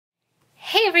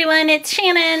everyone, it's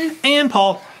Shannon. And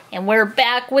Paul. And we're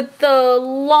back with the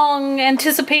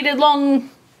long-anticipated,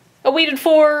 long-awaited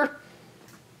for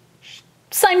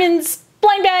Simon's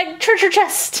blind bag treasure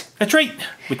chest. That's right,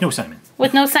 with no Simon.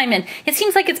 With no Simon. It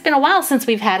seems like it's been a while since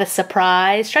we've had a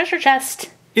surprise treasure chest.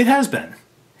 It has been.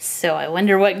 So I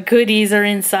wonder what goodies are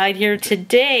inside here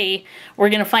today. We're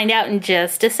going to find out in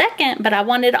just a second, but I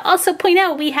wanted to also point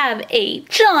out we have a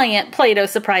giant Play-Doh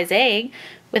surprise egg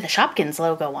with a Shopkins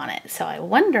logo on it. So I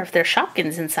wonder if there's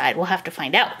Shopkins inside. We'll have to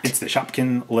find out. It's the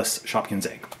Shopkin-less Shopkins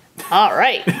egg. All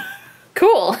right.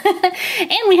 Cool.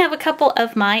 And we have a couple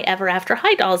of my Ever After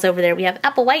High dolls over there. We have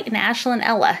Applewhite and Ashlyn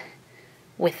Ella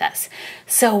with us.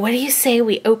 So what do you say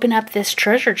we open up this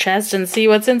treasure chest and see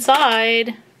what's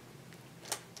inside?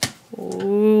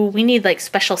 Ooh, we need like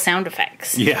special sound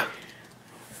effects. Yeah.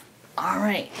 All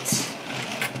right.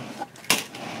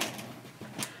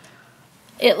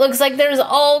 It looks like there's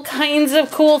all kinds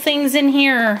of cool things in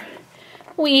here.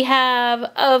 We have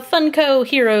a Funko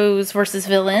Heroes versus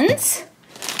Villains,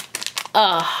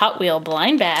 a Hot Wheel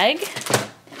blind bag,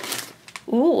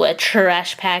 ooh, a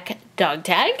Trash Pack dog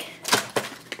tag,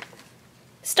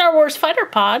 Star Wars Fighter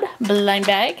Pod blind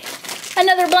bag,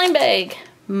 another blind bag,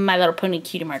 My Little Pony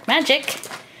Cutie Mark Magic.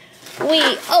 We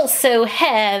also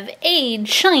have a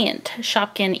giant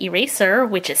Shopkin eraser,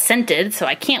 which is scented, so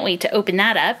I can't wait to open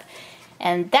that up.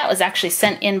 And that was actually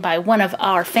sent in by one of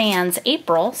our fans,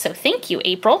 April, so thank you,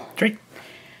 April. Great.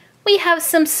 We have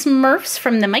some Smurfs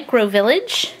from the Micro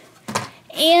Village.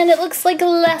 And it looks like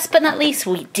last but not least,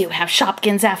 we do have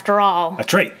Shopkins after all.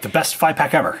 That's right, the best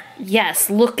 5-pack ever.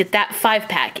 Yes, look at that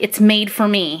 5-pack. It's made for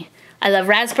me. I love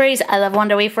raspberries, I love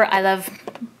Wonder Wafer,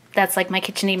 that's like my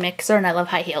KitchenAid mixer, and I love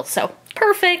high heels, so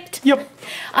perfect. Yep.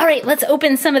 All right, let's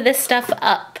open some of this stuff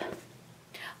up.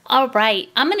 All right,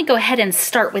 I'm going to go ahead and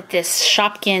start with this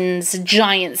Shopkins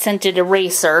giant scented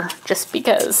eraser, just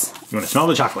because. You want to smell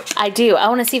the chocolate? I do. I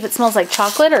want to see if it smells like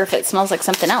chocolate or if it smells like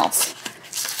something else.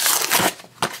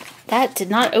 That did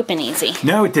not open easy.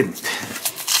 No, it didn't.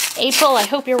 April, I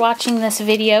hope you're watching this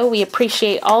video. We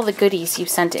appreciate all the goodies you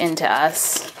sent in to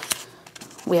us.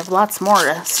 We have lots more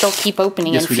to still keep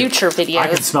opening in future videos. I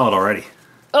can smell it already.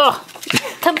 Ugh,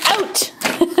 come out!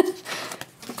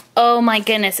 Oh my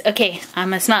goodness. Okay, I'm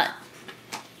gonna smell it.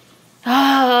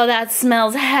 Oh, that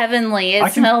smells heavenly.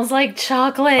 It smells like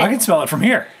chocolate. I can smell it from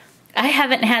here. I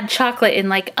haven't had chocolate in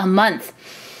like a month.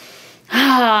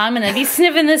 Oh, I'm gonna be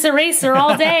sniffing this eraser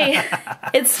all day.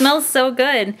 It smells so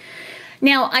good.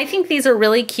 Now, I think these are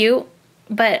really cute,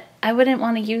 but I wouldn't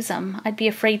want to use them. I'd be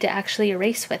afraid to actually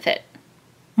erase with it.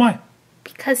 Why?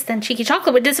 Because then Cheeky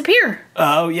Chocolate would disappear.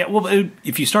 Oh, yeah. Well,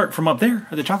 if you start from up there,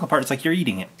 the chocolate part, it's like you're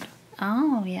eating it.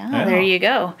 Oh, yeah. There you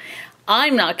go.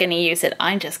 I'm not going to use it.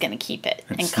 I'm just going to keep it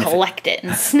and collect it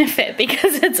and sniff it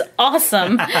because it's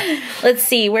awesome. Let's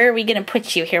see. Where are we going to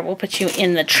put you here? We'll put you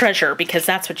in the treasure because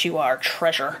that's what you are,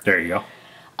 treasure. There you go.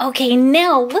 Okay,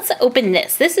 now let's open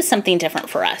this. This is something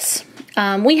different for us.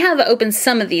 We have opened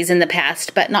some of these in the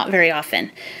past, but not very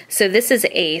often. So this is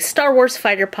a Star Wars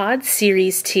Fighter Pod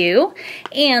Series 2,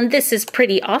 and this is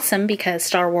pretty awesome because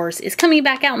Star Wars is coming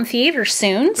back out in theaters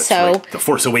soon. That's so right. The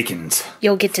Force Awakens.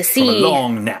 You'll get to see from a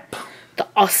long nap. The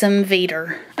awesome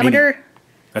Vader. I wonder.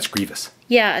 That's Grievous.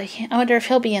 Yeah, I wonder if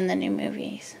he'll be in the new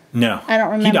movies. No, I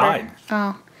don't remember. He died.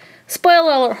 Oh,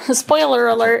 spoiler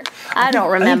alert! I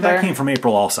don't remember. I think that came from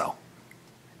April also.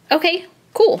 Okay,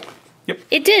 cool. Yep.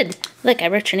 It did. Look, I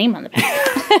wrote your name on the back.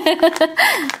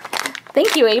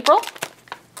 Thank you, April.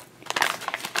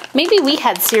 Maybe we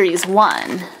had Series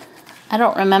 1. I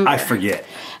don't remember. I forget.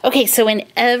 Okay, so in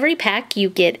every pack you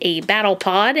get a battle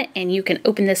pod, and you can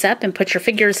open this up and put your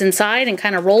figures inside and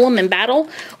kind of roll them in battle.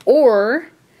 Or,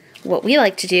 what we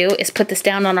like to do is put this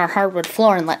down on our hardwood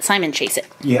floor and let Simon chase it.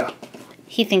 Yeah.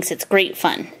 He thinks it's great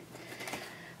fun.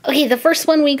 Okay, the first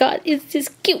one we got is this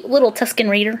cute little Tusken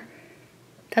Raider.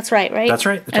 That's right, right? That's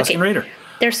right, the Tusken Raider.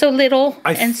 They're so little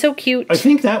and so cute. I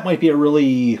think that might be a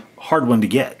really hard one to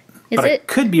get. But I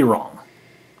could be wrong.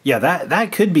 Yeah,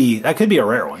 that could be a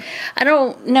rare one. I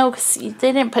don't know because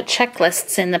they didn't put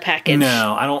checklists in the package.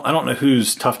 No, I don't know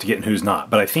who's tough to get and who's not,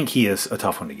 but I think he is a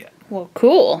tough one to get. Well,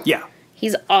 cool. Yeah.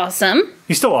 He's awesome.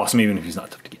 He's still awesome even if he's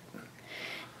not tough to get.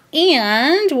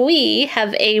 And we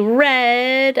have a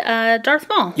red Darth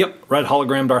Maul. Yep, red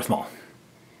hologram Darth Maul.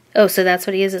 Oh, so that's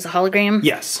what he is a hologram?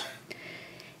 Yes.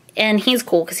 And he's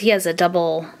cool because he has a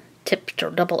double-tipped or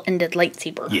double-ended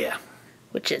lightsaber. Yeah.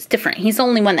 Which is different. He's the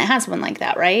only one that has one like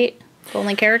that, right? The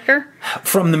only character?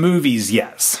 From the movies,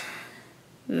 yes.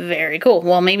 Very cool.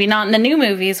 Well, maybe not in the new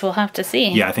movies. We'll have to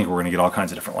see. Yeah, I think we're going to get all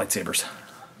kinds of different lightsabers.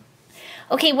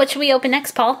 Okay, what should we open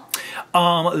next, Paul?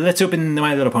 Let's open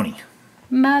My Little Pony.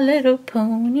 My Little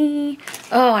Pony.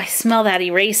 Oh, I smell that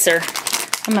eraser.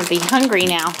 I'm gonna be hungry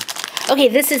now. Okay,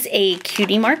 this is a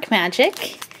Cutie Mark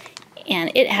Magic, and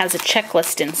it has a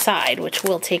checklist inside, which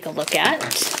we'll take a look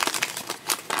at.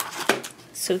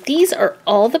 So these are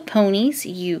all the ponies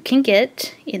you can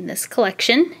get in this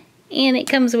collection, and it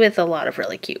comes with a lot of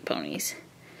really cute ponies.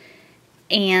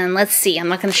 And let's see, I'm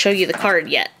not going to show you the card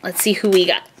yet. Let's see who we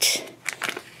got.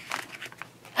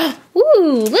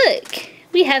 Ooh, look!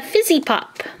 We have Fizzy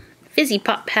Pop. Fizzy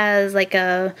Pop has like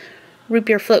a root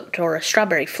beer float or a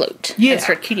strawberry float. Yeah. That's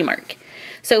her cutie mark.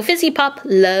 So Fizzy Pop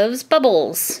loves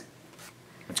bubbles.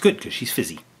 That's good because she's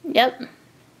fizzy. Yep.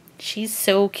 She's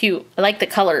so cute. I like the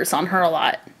colors on her a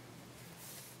lot.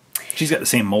 She's got the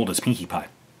same mold as Pinkie Pie.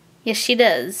 Yes, she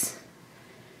does.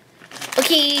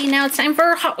 Okay, now it's time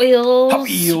for Hot Wheels. Hot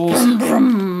Wheels.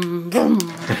 Vroom, vroom, vroom.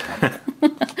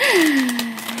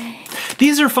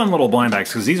 These are fun little blind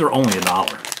bags because these are only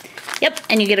 $1. Yep,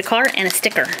 and you get a car and a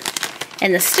sticker.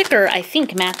 And the sticker, I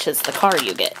think, matches the car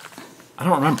you get. I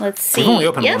don't remember. Let's see. We've only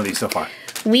opened one of these so far.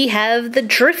 We have the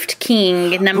Drift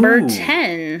King, number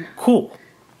 10. Cool.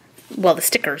 Well, the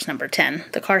sticker's number 10.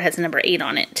 The car has number 8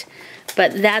 on it.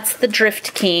 But that's the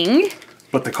Drift King.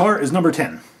 But the car is number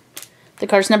 10. The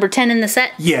car's number 10 in the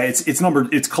set? Yeah,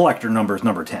 its collector number is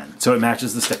number 10. So it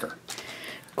matches the sticker.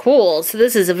 Cool. So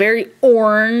this is a very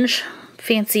orange,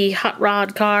 fancy hot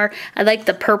rod car. I like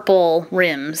the purple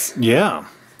rims. Yeah.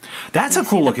 That's a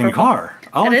cool looking car.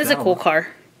 That is a cool car.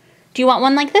 Do you want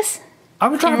one like this? I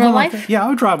would drive one like that. Yeah, I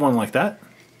would drive one like that.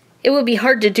 It would be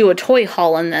hard to do a toy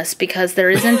haul in this because there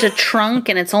isn't a trunk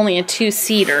and it's only a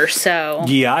 2-seater, so...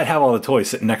 Yeah, I'd have all the toys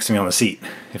sitting next to me on the seat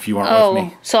if you weren't with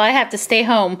me. So I have to stay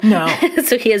home. No.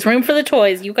 So he has room for the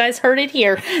toys. You guys heard it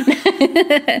here.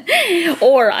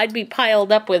 Or I'd be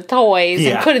piled up with toys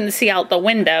and couldn't see out the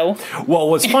window. Well,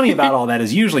 what's funny about all that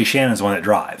is usually Shannon's the one that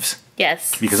drives.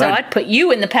 Yes, because so I'd put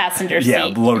you in the passenger seat. Yeah,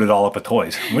 load it all up with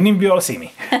toys. Wouldn't even be able to see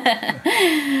me.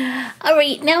 All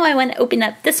right, now I want to open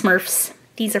up the Smurfs.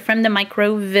 These are from the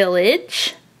Micro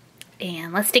Village.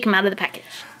 And let's take them out of the package.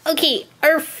 Okay,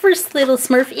 our first little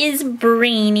Smurf is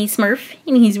Brainy Smurf.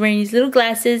 And he's wearing his little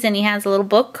glasses and he has a little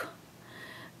book.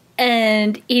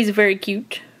 And he's very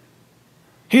cute.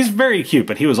 He's very cute,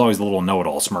 but he was always the little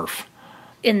know-it-all Smurf.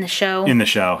 In the show? In the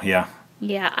show, yeah.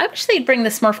 Yeah, I wish they'd bring the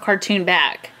Smurf cartoon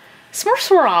back.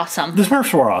 Smurfs were awesome. The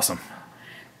Smurfs were awesome.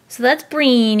 So that's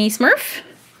Brainy Smurf.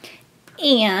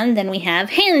 And then we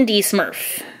have Handy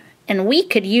Smurf. And we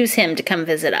could use him to come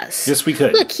visit us. Yes, we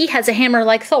could. Look, he has a hammer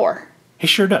like Thor. He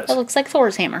sure does. It looks like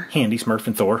Thor's hammer. Handy, Smurf,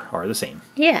 and Thor are the same.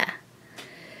 Yeah.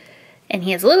 And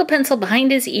he has a little pencil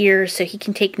behind his ear so he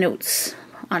can take notes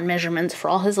on measurements for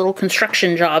all his little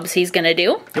construction jobs he's going to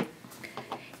do. Yep.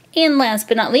 And last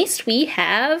but not least, we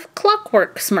have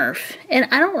Clockwork Smurf. And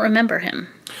I don't remember him.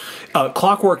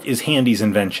 Clockwork is Handy's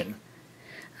invention.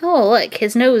 Oh, look,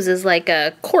 his nose is like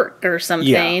a cork or something.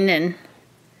 Yeah.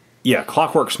 Yeah,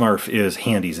 Clockwork Smurf is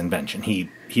Handy's invention. He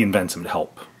invents them to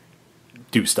help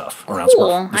do stuff around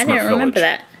Smurf. I didn't remember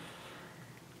that.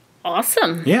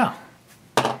 Awesome. Yeah.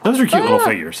 Those are cute little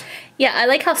figures. Yeah, I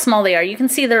like how small they are. You can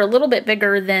see they're a little bit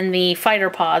bigger than the Fighter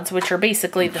Pods, which are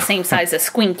basically the same size as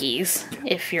Squinkies,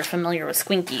 if you're familiar with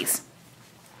Squinkies.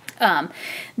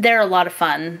 They're a lot of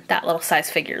fun. That little size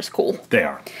figure is cool. They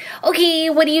are. Okay,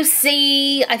 what do you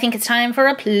say? I think it's time for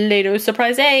a Play-Doh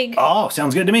surprise egg. Oh,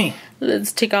 sounds good to me.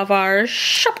 Let's take off our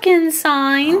Shopkins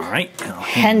sign. All right.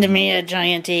 Hand me a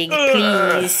giant egg,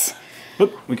 please.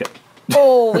 Oop, we got...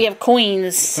 Oh, we have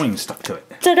coins. Coins stuck to it.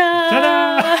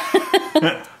 Ta-da!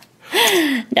 Ta-da!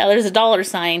 Now there's a dollar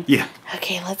sign. Yeah.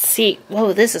 Okay, let's see.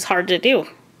 Whoa, this is hard to do.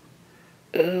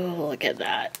 Ooh, look at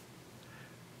that.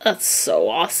 That's so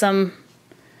awesome.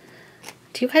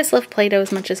 Do you guys love Play-Doh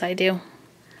as much as I do?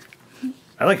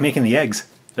 I like making the eggs.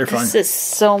 They're fun. This is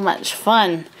so much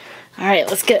fun. All right,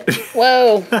 let's get...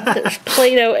 Whoa, there's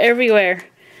Play-Doh everywhere.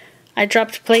 I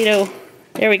dropped Play-Doh.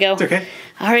 There we go. It's okay.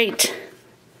 All right.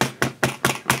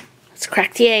 Let's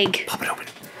crack the egg. Pop it open.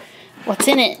 What's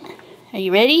in it? Are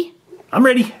you ready? I'm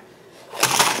ready.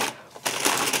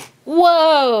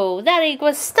 Whoa, that egg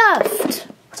was stuffed.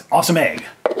 It's an awesome egg.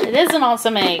 It is an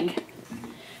awesome egg.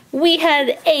 We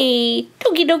had a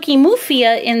Toki Doki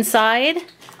Mufia inside,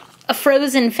 a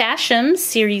Frozen Fashion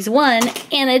Series 1,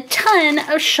 and a ton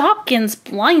of Shopkins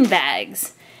blind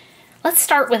bags. Let's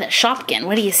start with a Shopkin.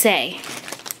 What do you say?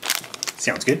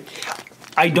 Sounds good.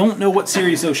 I don't know what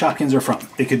series those Shopkins are from.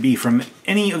 They could be from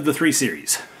any of the 3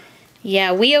 series.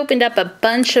 Yeah, we opened up a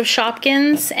bunch of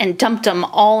Shopkins and dumped them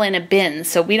all in a bin,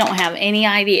 so we don't have any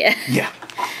idea. Yeah.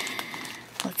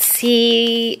 Let's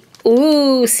see.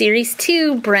 Ooh, Series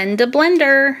 2, Brenda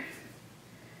Blender.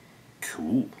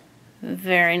 Cool.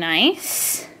 Very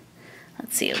nice.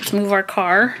 Let's see, let's move our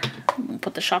car. We'll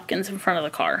put the Shopkins in front of the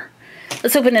car.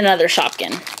 Let's open another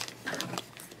Shopkin.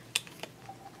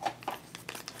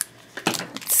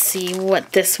 Let's see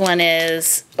what this one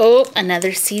is. Oh,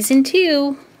 another season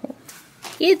 2.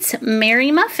 It's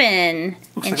Mary Muffin.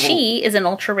 And she is an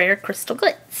ultra rare crystal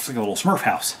glitz. It's like a little Smurf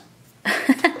house.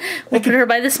 We'll put her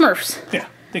by the Smurfs. Yeah,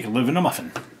 they can live in a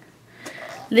muffin.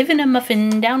 Live in a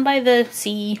muffin down by the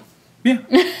sea. Yeah.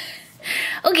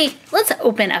 Okay, let's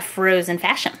open a frozen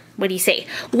fashion. What do you say?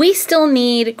 We still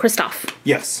need Kristoff.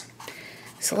 Yes.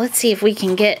 So let's see if we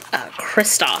can get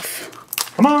Kristoff.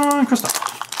 Come on, Kristoff.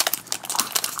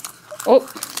 Oh.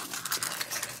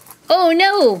 Oh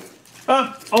no!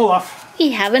 Olaf.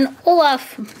 We have an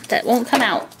Olaf that won't come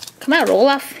out. Come out,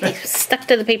 Olaf. He's stuck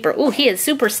to the paper. Ooh, he is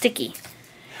super sticky.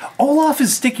 Olaf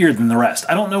is stickier than the rest.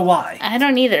 I don't know why. I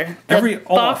don't either. The every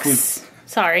Olaf box,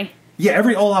 sorry. Yeah,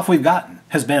 every Olaf we've gotten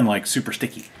has been like super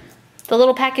sticky. The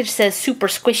little package says super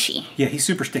squishy. Yeah, he's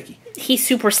super sticky. He's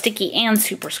super sticky and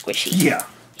super squishy. Yeah.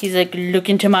 He's like, look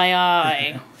into my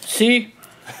eye. See?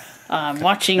 I'm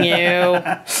watching you.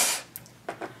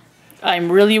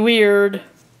 I'm really weird.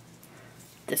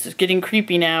 This is getting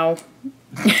creepy now.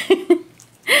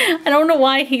 I don't know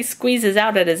why he squeezes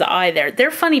out at his eye there.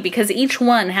 They're funny because each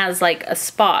one has like a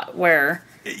spot where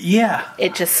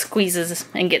it just squeezes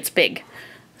and gets big.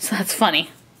 So that's funny.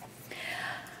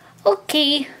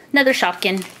 Okay, another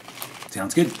Shopkin.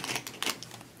 Sounds good.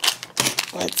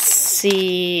 Let's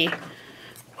see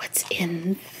what's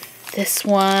in this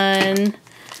one.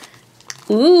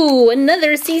 Ooh,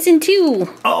 another season 2.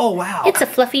 Oh, wow. It's a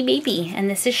fluffy baby, and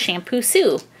this is Shampoo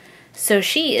Sue. So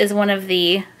she is one of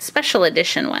the special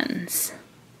edition ones.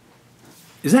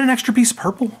 Is that an extra piece of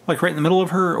purple, like right in the middle of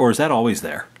her, or is that always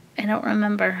there? I don't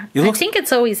remember. I think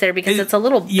it's always there because it's a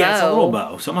little bow. Yeah, it's a little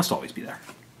bow, so it must always be there.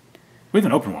 We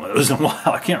haven't opened one of those in a while.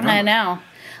 I can't remember. I know.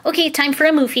 Okay, time for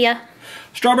a Mufia.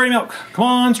 Strawberry milk. Come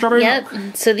on, strawberry milk.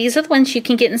 Yep, so these are the ones you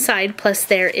can get inside, plus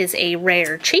there is a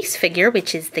rare Chase figure,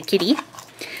 which is the kitty.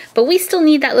 But we still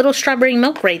need that little strawberry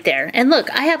milk right there. And look,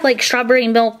 I have like strawberry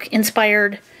milk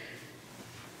inspired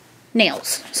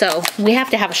nails. So we have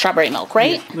to have a strawberry milk,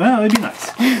 right? Yeah. Well, it'd be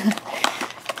nice.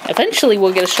 Eventually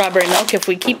we'll get a strawberry milk if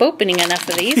we keep opening enough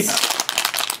of these. Yeah.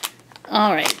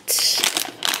 All right.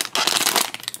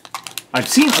 I've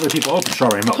seen other people open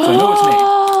strawberry milk, so I know it's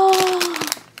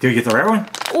made. Did we get the rare one?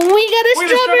 We got a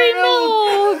strawberry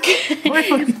milk!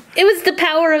 It was the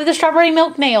power of the strawberry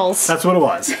milk nails. That's what it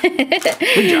was.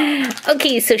 Good job.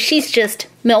 Okay, so she's just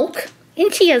milk.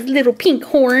 And she has little pink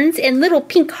horns and little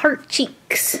pink heart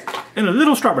cheeks. And a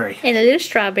little strawberry. And a little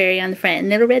strawberry on the front and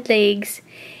little red legs.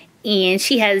 And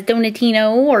she has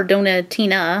Donatino or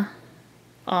Donatina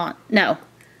on... No.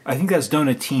 I think that's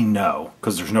Donatino,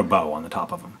 because there's no bow on the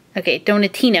top of them. Okay,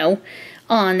 Donatino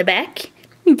on the back.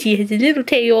 And she has a little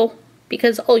tail,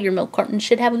 because all your milk cartons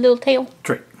should have a little tail.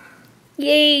 Great.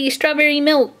 Yay, strawberry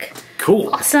milk. Cool.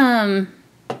 Awesome.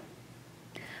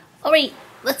 All right,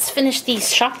 let's finish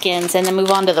these Shopkins and then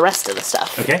move on to the rest of the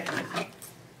stuff. Okay.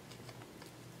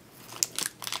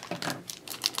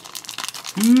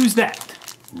 Who's that?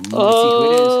 Ooh,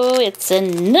 Oh, it's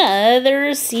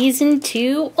another Season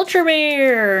 2 Ultra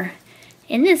Rare.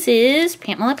 And this is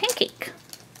Pamela Pancake.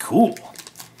 Cool.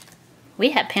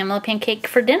 We had Pamela Pancake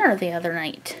for dinner the other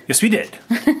night. Yes, we did.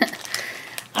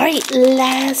 All right,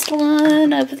 last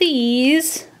one of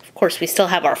these. Of course, we still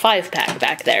have our 5-pack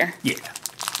back there. Yeah.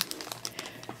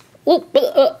 Oh,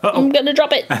 I'm gonna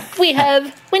drop it. We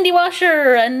have Wendy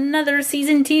Washer, another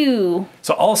Season 2.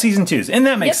 So all Season 2s. And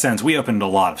that makes sense. We opened a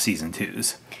lot of Season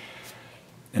 2s.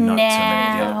 And not so many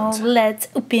of the other ones. Let's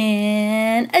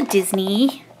open a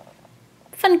Disney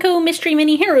Funko Mystery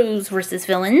Mini Heroes versus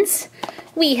Villains.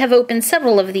 We have opened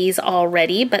several of these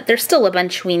already, but there's still a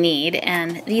bunch we need,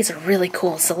 and these are really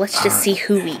cool, so let's just see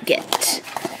who we get.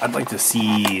 I'd like to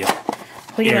see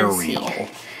Who do you want to see? Ariel.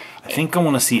 I think I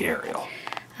want to see Ariel.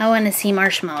 I want to see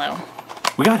Marshmallow.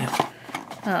 We got him.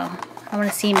 Oh, I want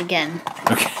to see him again.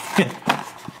 Okay.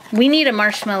 We need a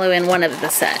Marshmallow in one of the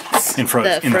sets. In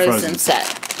the Frozen set.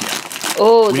 Yeah.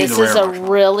 Oh, We this need the is rare a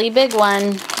really big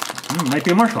one. Might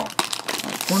be a marshmallow.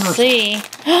 Let's see.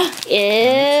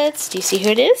 It's, do you see who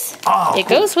it is? Oh, it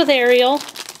cool. goes with Ariel.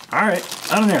 All right.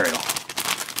 Not an Ariel.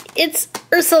 It's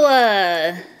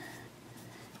Ursula.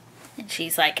 And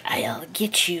she's like, I'll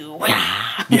get you.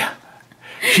 Yeah.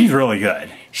 She's really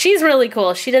good. She's really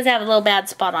cool. She does have a little bad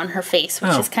spot on her face,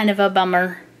 which is kind of a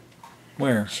bummer.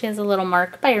 Where? She has a little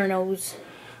mark by her nose.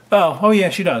 Oh, yeah,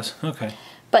 she does. Okay.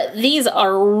 But these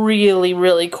are really,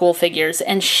 really cool figures,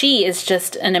 and she is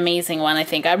just an amazing one, I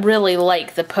think. I really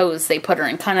like the pose they put her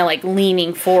in, kind of like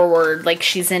leaning forward, like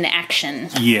she's in action.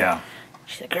 Yeah.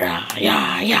 She's like,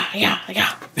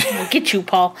 yeah. We'll get you,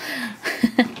 Paul.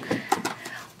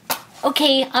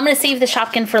 Okay, I'm going to save the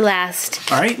Shopkin for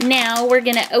last. All right. Now we're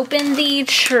going to open the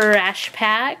trash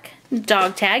pack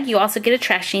dog tag. You also get a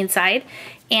trashy inside.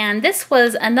 And this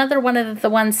was another one of the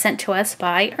ones sent to us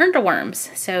by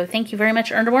Underworms. So thank you very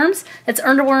much, Underworms. That's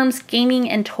Underworms Gaming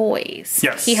and Toys.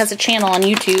 Yes. He has a channel on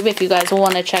YouTube if you guys will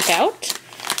want to check out.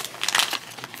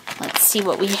 Let's see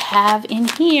what we have in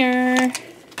here.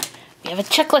 We have a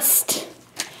checklist.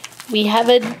 We have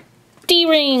a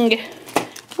D-ring.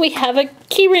 We have a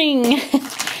key ring.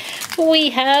 We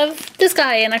have this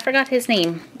guy, and I forgot his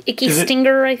name. Icky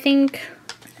Stinger, I think.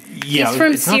 Yeah, he's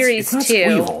from Series 2.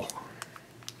 Squeeval.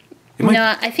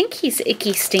 No, I think he's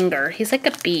Icky Stinger. He's like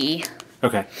a bee.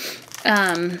 Okay.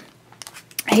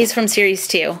 He's from Series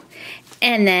 2.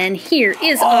 And then here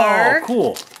is our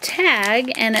cool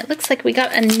tag, and it looks like we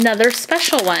got another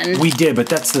special one. We did, but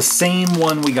that's the same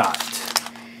one we got.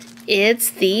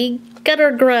 It's the Gutter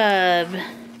Grub.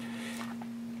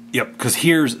 Yep, because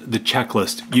here's the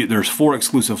checklist. There's 4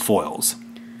 exclusive foils.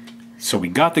 So we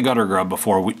got the Gutter Grub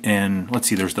before, and let's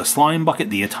see, there's the Slime Bucket,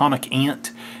 the Atomic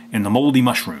Ant, and the Moldy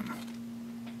Mushroom.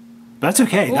 That's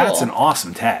okay. Cool. That's an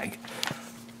awesome tag.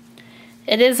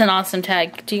 It is an awesome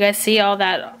tag. Do you guys see all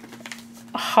that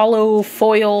hollow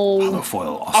foil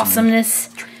awesomeness?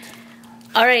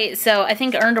 All right, so I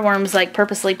think Underworms like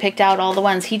purposely picked out all the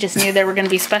ones. He just knew there were going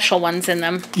to be special ones in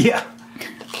them. Yeah.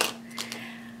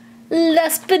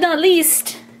 Last but not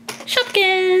least,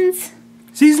 Shopkins.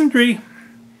 Season 3.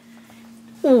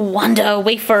 Wanda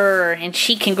Wafer, and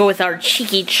she can go with our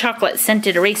cheeky chocolate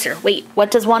scented eraser. Wait,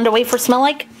 what does Wanda Wafer smell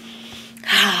like?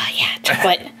 Ah, yeah,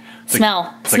 chocolate.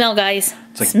 Smell, guys.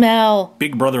 Smell.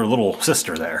 Big brother, little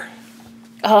sister there.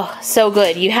 Oh, so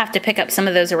good. You have to pick up some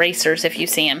of those erasers if you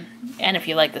see them, and if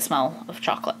you like the smell of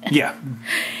chocolate. Yeah.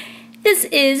 This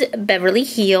is Beverly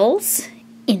Heels,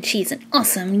 and she's an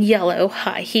awesome yellow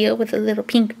high heel with a little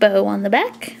pink bow on the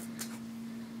back.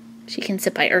 She can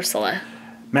sit by Ursula.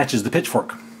 Matches the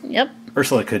pitchfork. Yep.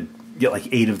 Ursula could get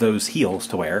like 8 of those heels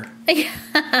to wear.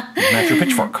 Match her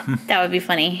pitchfork. That would be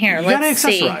funny. Here, you let's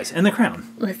see. You gotta accessorize. And the crown.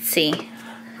 Let's see.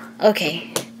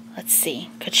 Okay, let's see.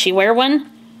 Could she wear one?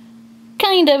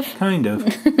 Kind of. Kind of.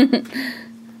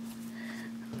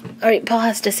 Alright, Paul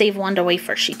has to save Wanda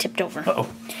Wafer. She tipped over. Uh-oh.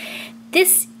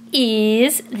 This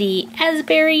is the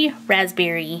Asbury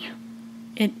Raspberry.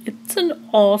 It's an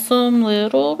awesome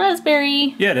little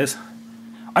raspberry. Yeah, it is.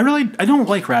 I don't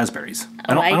like raspberries.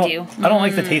 I do. I don't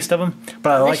like the taste of them,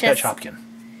 but I like that Shopkin.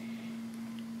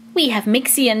 We have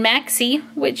Mixie and Maxie,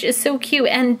 which is so cute.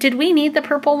 And did we need the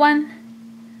purple one?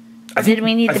 Did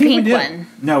we need the pink one?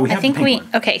 No, we have the pink one.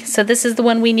 Okay, so this is the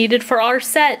one we needed for our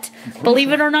set.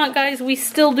 Believe it or not, guys, we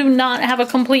still do not have a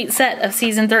complete set of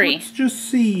Season 3. Let's just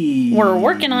see. We're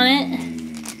working on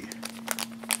it.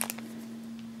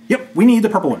 Yep, we need the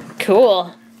purple one.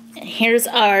 Cool. And here's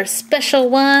our special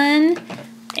one.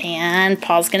 And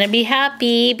Paul's going to be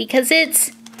happy because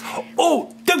it's...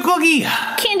 Oh, the cookie!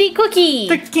 Candy Cookie!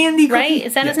 The Candy Cookie. Right?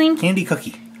 Is that his name? Candy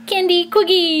Cookie. Candy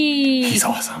Cookie! He's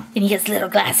awesome. And he has little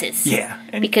glasses. Yeah.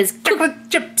 Because chocolate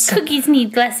chips. Cookies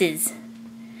need glasses.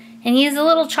 And he has a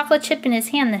little chocolate chip in his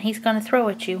hand that he's going to throw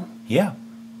at you. Yeah.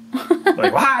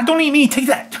 Like, wow, don't eat me, take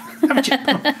that. Have a chip.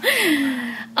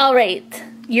 All right.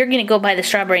 You're going to go buy the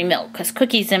strawberry milk because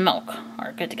cookies and milk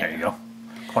are good together. There you go.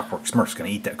 Clockwork Smurf's going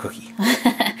to eat that cookie.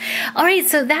 Alright,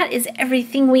 so that is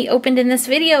everything we opened in this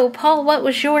video. Paul, what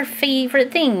was your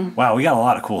favorite thing? Wow, we got a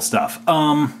lot of cool stuff.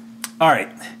 Alright,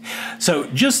 so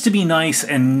just to be nice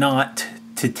and not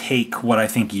to take what I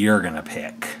think you're going to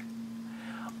pick,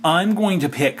 I'm going to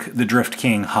pick the Drift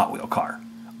King Hot Wheel car.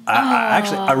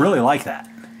 I really like that.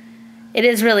 It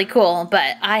is really cool,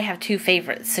 but I have 2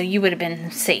 favorites, so you would have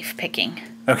been safe picking.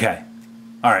 Okay.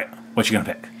 Alright, what you going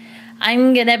to pick?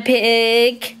 I'm gonna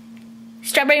pick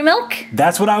strawberry milk.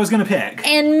 That's what I was gonna pick.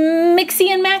 And Mixie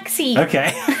and Maxie.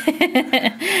 Okay.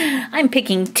 I'm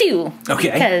picking 2. Okay.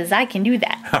 Because I can do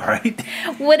that. All right.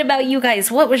 What about you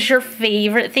guys? What was your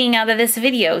favorite thing out of this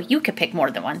video? You could pick more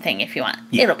than one thing if you want.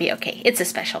 Yeah. It'll be okay. It's a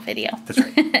special video. That's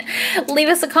right. Leave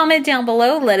us a comment down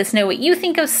below. Let us know what you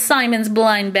think of Simon's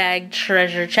blind bag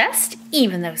treasure chest.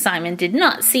 Even though Simon did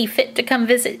not see fit to come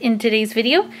visit in today's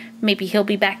video, maybe he'll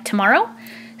be back tomorrow.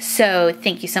 So,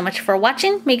 thank you so much for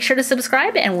watching. Make sure to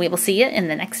subscribe, and we will see you in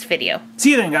the next video.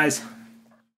 See you then, guys.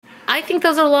 I think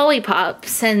those are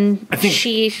lollipops, and I think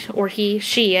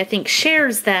she, I think,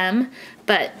 shares them,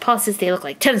 but Paul says they look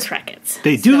like tennis rackets.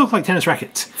 They do look like tennis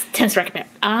rackets. Tennis racket bear.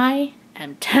 I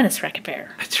am tennis racket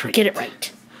bear. That's right. Get it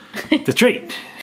right. That's right.